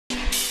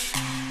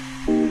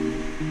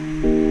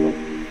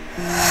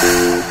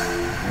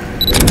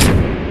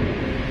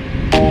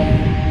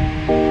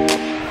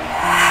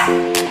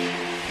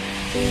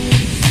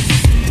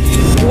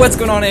What's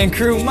going on, Ant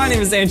Crew? My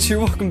name is Andrew.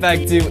 Welcome back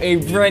to a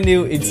brand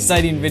new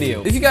exciting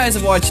video. If you guys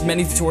have watched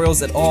many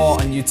tutorials at all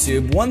on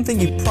YouTube, one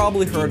thing you've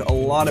probably heard a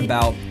lot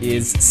about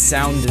is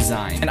sound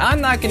design. And I'm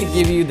not going to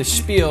give you the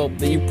spiel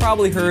that you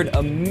probably heard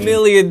a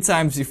million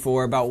times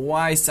before about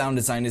why sound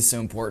design is so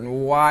important,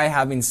 why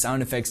having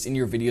sound effects in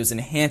your videos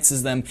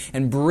enhances them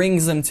and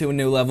brings them to a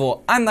new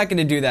level. I'm not going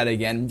to do that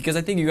again because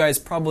I think you guys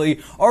probably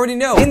already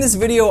know. In this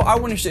video, I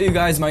want to show you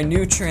guys my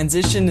new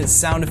transition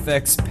sound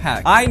effects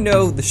pack. I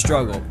know the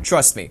struggle.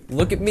 Trust me.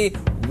 Look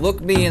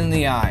me in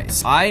the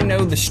eyes. I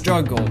know the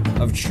struggle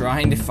of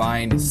trying to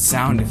find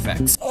sound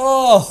effects.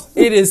 Oh,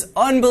 it is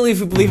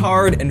unbelievably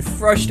hard and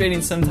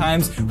frustrating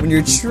sometimes when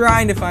you're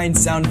trying to find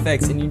sound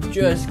effects and you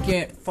just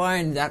can't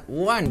find that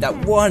one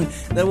that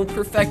will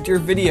perfect your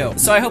video.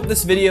 So I hope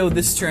this video,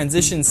 this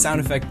transition sound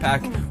effect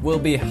pack, will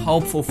be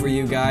helpful for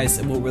you guys.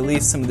 It will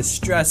relieve some of the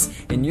stress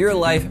in your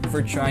life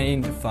for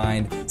trying to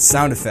find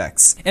sound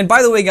effects. And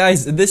by the way,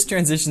 guys, this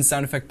transition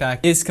sound effect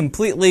pack is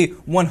completely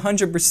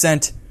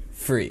 100%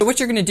 free. So what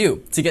you're gonna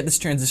do to get this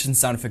transition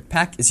sound effect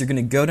pack is you're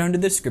gonna go down to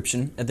the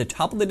description. At the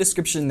top of the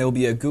description, there will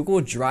be a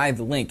Google Drive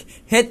link.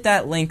 Hit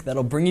that link,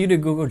 that'll bring you to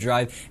Google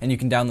Drive, and you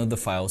can download the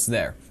files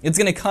there. It's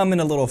gonna come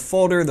in a little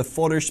folder. The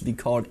folder should be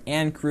called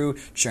Ant Crew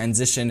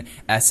Transition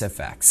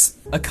SFX.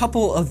 A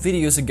couple of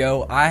videos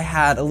ago, I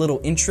had a little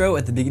intro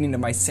at the beginning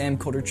of my Sam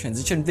Kolder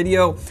transition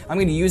video. I'm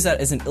gonna use that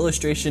as an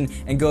illustration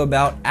and go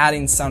about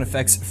adding sound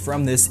effects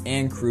from this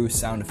Ant Crew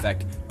sound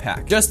effect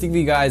pack. Just to give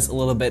you guys a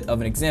little bit of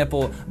an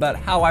example about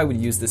how I would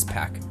use this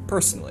pack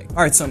personally.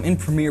 Alright, so I'm in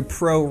Premiere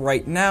Pro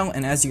right now,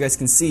 and as you guys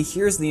can see,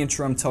 here's the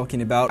intro I'm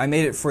talking about. I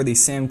made it for the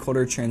Sam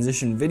Kolder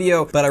transition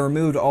video, but I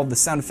removed all the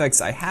sound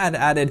effects I had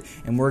added,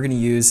 and we're gonna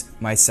use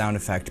my sound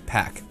effect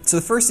pack. So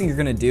the first thing you're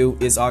gonna do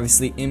is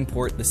obviously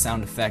import the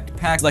sound effect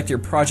pack. Select your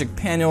project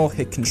panel,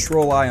 hit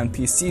Control-I on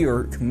PC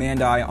or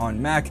Command-I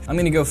on Mac. I'm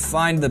gonna go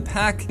find the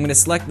pack. I'm gonna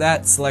select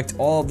that, select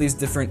all of these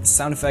different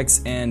sound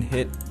effects, and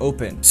hit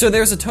open. So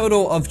there's a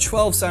total of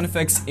 12 sound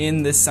effects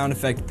in this sound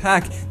effect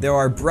pack. There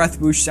are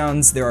breath whoosh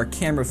sounds, there are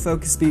camera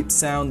focus beep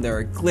sound, there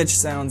are glitch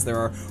sounds, there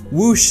are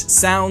whoosh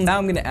sound. Now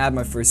I'm gonna add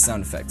my first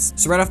sound effects.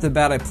 So right off the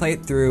bat, I play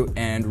it through,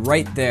 and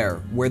right there,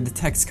 where the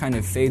text kind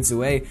of fades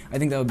away, I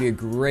think that would be a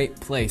great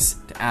place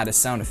to add a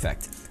sound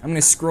effect. I'm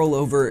gonna scroll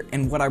over,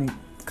 and what I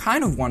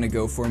kind of want to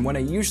go for, and what I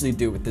usually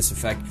do with this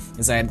effect,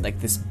 is I add like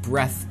this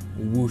breath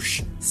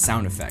whoosh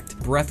sound effect.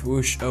 Breath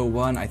whoosh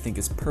 01 I think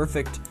is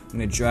perfect. I'm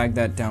gonna drag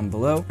that down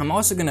below. I'm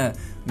also gonna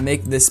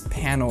make this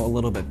panel a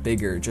little bit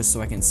bigger just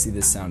so I can see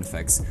the sound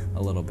effects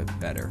a little bit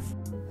better.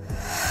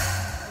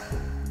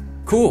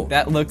 Cool,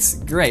 that looks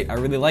great. I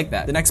really like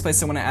that. The next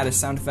place I want to add a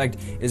sound effect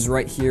is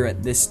right here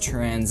at this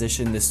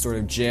transition, this sort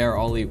of JR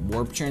Alli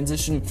warp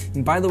transition.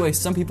 And by the way,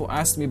 some people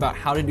asked me about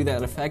how to do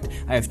that effect.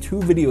 I have two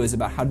videos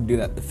about how to do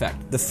that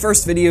effect. The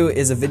first video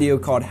is a video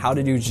called How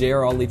to Do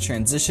JR Alli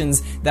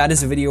Transitions. That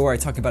is a video where I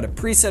talk about a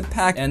preset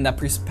pack, and that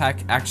preset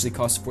pack actually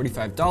costs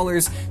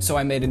 $45. So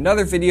I made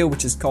another video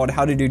which is called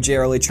How to Do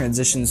JR Alli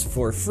Transitions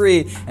for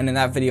free, and in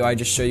that video I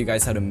just show you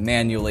guys how to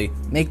manually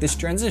make this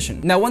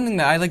transition. Now, one thing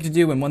that I like to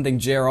do, and one thing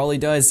JR Alli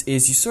does,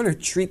 is you sort of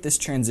treat this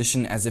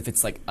transition as if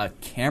it's like a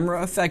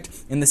camera effect,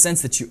 in the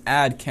sense that you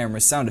add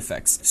camera sound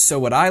effects. So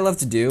what I love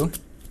to do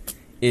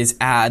is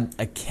add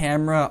a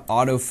camera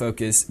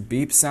autofocus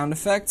beep sound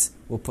effect.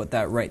 We'll put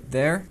that right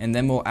there, and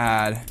then we'll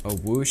add a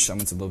whoosh. That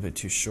one's a little bit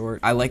too short.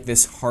 I like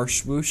this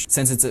harsh whoosh.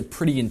 Since it's a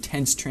pretty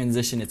intense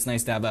transition, it's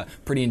nice to have a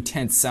pretty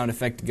intense sound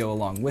effect to go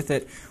along with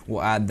it.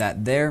 We'll add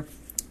that there.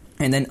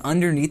 And then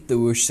underneath the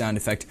whoosh sound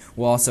effect,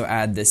 we'll also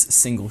add this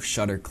single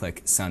shutter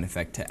click sound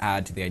effect to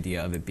add to the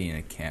idea of it being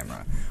a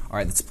camera. All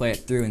right, let's play it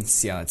through and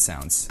see how that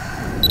sounds.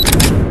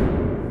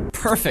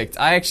 Perfect.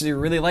 I actually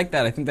really like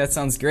that. I think that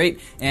sounds great,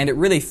 and it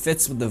really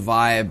fits with the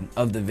vibe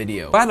of the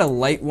video. If I add a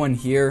light one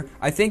here,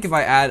 I think if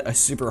I add a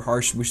super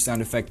harsh whoosh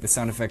sound effect, the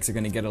sound effects are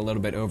going to get a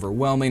little bit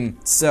overwhelming.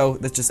 So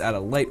let's just add a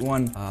light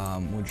one.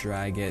 We'll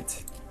drag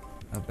it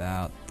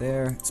about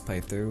there. Let's play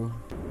it through.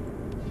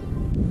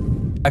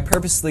 I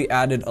purposely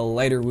added a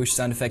lighter whoosh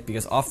sound effect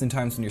because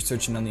oftentimes when you're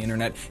searching on the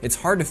internet, it's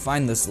hard to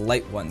find those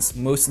light ones.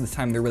 Most of the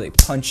time they're really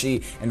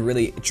punchy and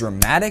really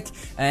dramatic,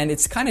 and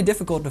it's kind of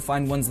difficult to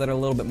find ones that are a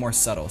little bit more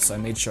subtle, so I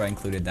made sure I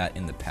included that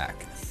in the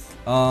pack.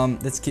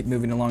 Let's keep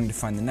moving along to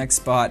find the next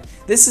spot.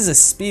 This is a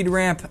speed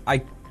ramp.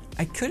 I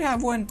could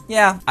have one.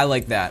 Yeah, I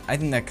like that. I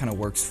think that kind of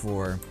works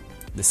for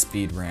the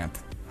speed ramp.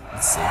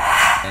 Let's see.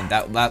 And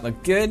that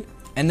looked good.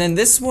 And then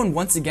this one,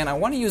 once again, I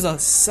want to use a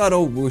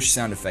subtle whoosh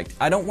sound effect.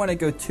 I don't want to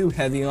go too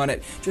heavy on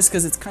it just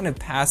because it's kind of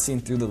passing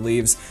through the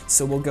leaves,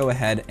 so we'll go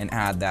ahead and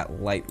add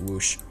that light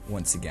whoosh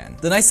once again.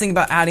 The nice thing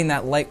about adding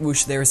that light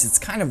whoosh there is it's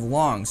kind of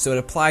long, so it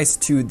applies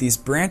to these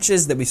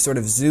branches that we sort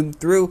of zoomed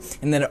through,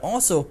 and then it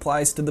also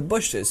applies to the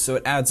bushes, so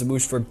it adds a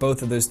whoosh for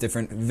both of those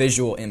different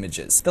visual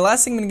images. The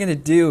last thing I'm going to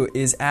do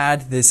is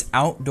add this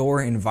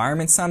outdoor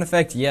environment sound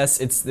effect. Yes,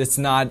 it's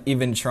not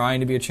even trying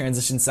to be a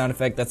transition sound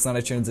effect. That's not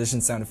a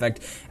transition sound effect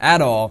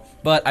at all,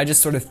 but I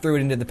just sort of threw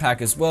it into the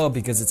pack as well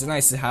because it's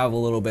nice to have a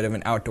little bit of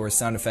an outdoor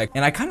sound effect.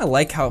 And I kind of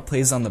like how it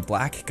plays on the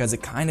black because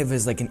it kind of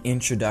is like an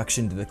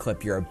introduction to the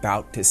clip you're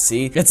about to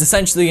see. It's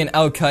essentially an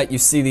L cut. You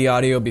see the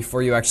audio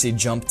before you actually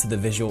jump to the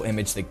visual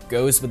image that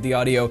goes with the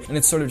audio, and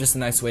it's sort of just a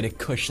nice way to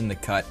cushion the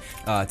cut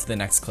to the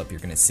next clip you're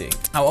going to see.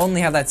 I'll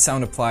only have that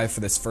sound apply for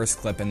this first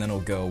clip, and then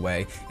it'll go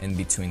away in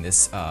between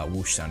this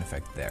whoosh sound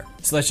effect there.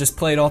 So let's just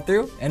play it all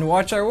through and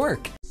watch our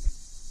work.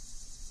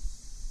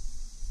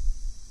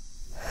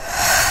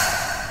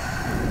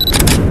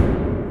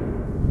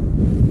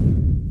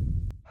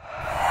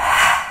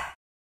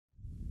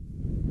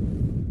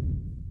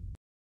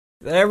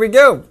 There we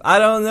go. I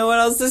don't know what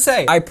else to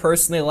say. I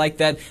personally like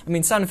that. I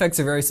mean, sound effects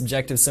are very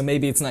subjective, so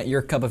maybe it's not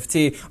your cup of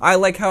tea. I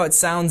like how it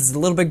sounds. It's a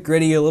little bit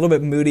gritty, a little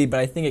bit moody, but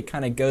I think it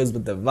kind of goes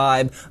with the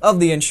vibe of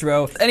the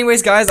intro.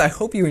 Anyways, guys, I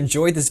hope you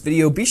enjoyed this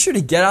video. Be sure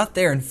to get out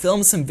there and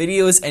film some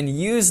videos and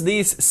use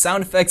these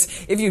sound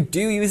effects. If you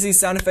do use these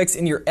sound effects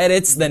in your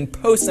edits, then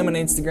post them on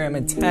Instagram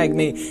and tag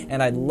me,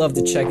 and I'd love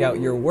to check out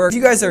your work. If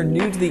you guys are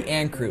new to the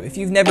Ant Crew, if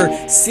you've never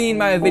seen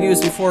my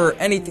videos before or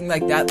anything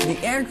like that, the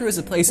Ant Crew is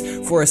a place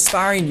for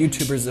aspiring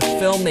YouTubers, of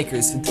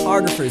filmmakers,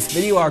 photographers,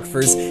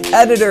 videographers,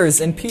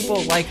 editors, and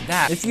people like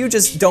that. If you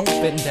just don't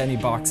fit into any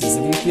boxes,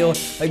 if you feel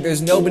like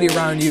there's nobody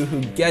around you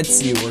who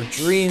gets you, or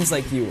dreams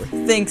like you, or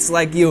thinks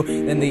like you,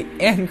 then the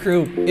Ant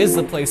Crew is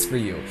the place for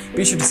you.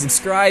 Be sure to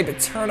subscribe,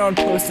 turn on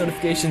post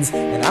notifications,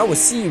 and I will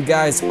see you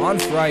guys on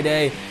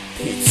Friday.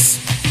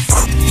 Peace.